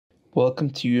Welcome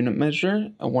to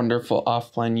unitMeasure, a wonderful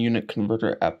offline unit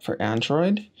converter app for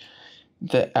Android.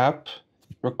 The app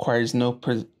requires no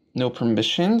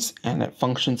permissions and it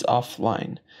functions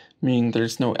offline, meaning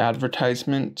there's no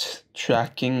advertisement,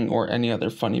 tracking, or any other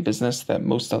funny business that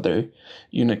most other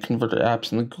unit converter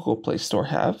apps in the Google Play Store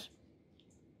have.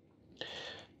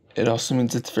 It also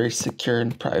means it's very secure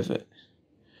and private.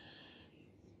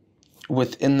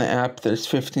 Within the app, there's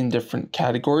 15 different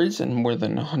categories and more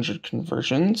than 100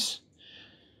 conversions.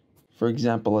 For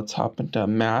example, let's hop into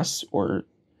mass, or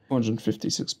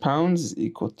 256 pounds is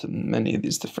equal to many of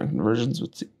these different conversions,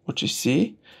 which you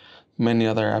see. Many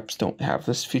other apps don't have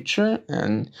this feature,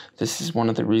 and this is one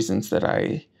of the reasons that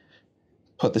I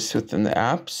put this within the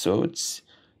app, so it's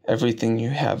everything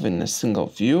you have in a single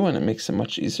view, and it makes it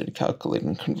much easier to calculate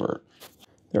and convert.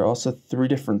 There are also 3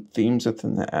 different themes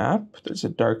within the app. There's a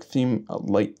dark theme, a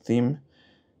light theme,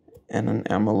 and an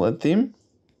AMOLED theme.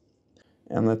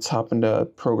 And let's hop into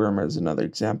Programmer as another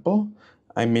example.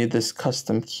 I made this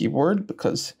custom keyboard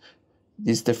because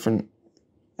these different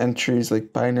entries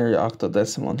like binary,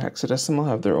 octodecimal, and hexadecimal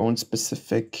have their own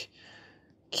specific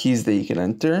keys that you can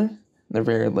enter. They're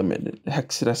very limited.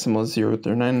 Hexadecimal is 0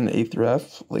 through 9 and A through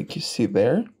F, like you see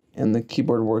there. And the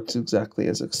keyboard works exactly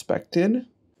as expected.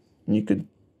 And you could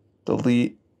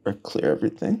delete or clear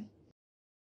everything.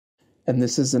 And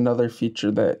this is another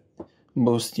feature that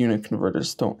most unit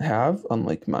converters don't have,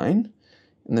 unlike mine.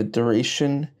 In the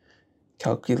duration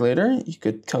calculator, you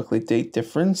could calculate date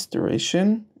difference,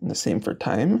 duration, and the same for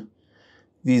time.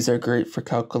 These are great for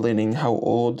calculating how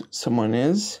old someone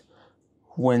is,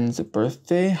 when's a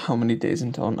birthday, how many days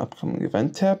until an upcoming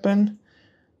event happened,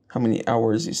 how many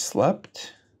hours you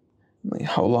slept, and like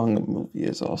how long a movie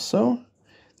is also.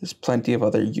 There's plenty of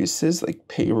other uses like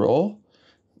payroll,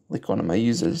 like one of my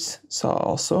users saw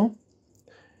also.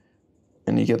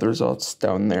 And you get the results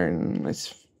down there in a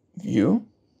nice view.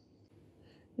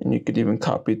 And you could even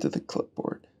copy it to the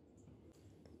clipboard.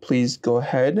 Please go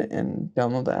ahead and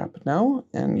download the app now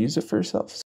and use it for yourselves.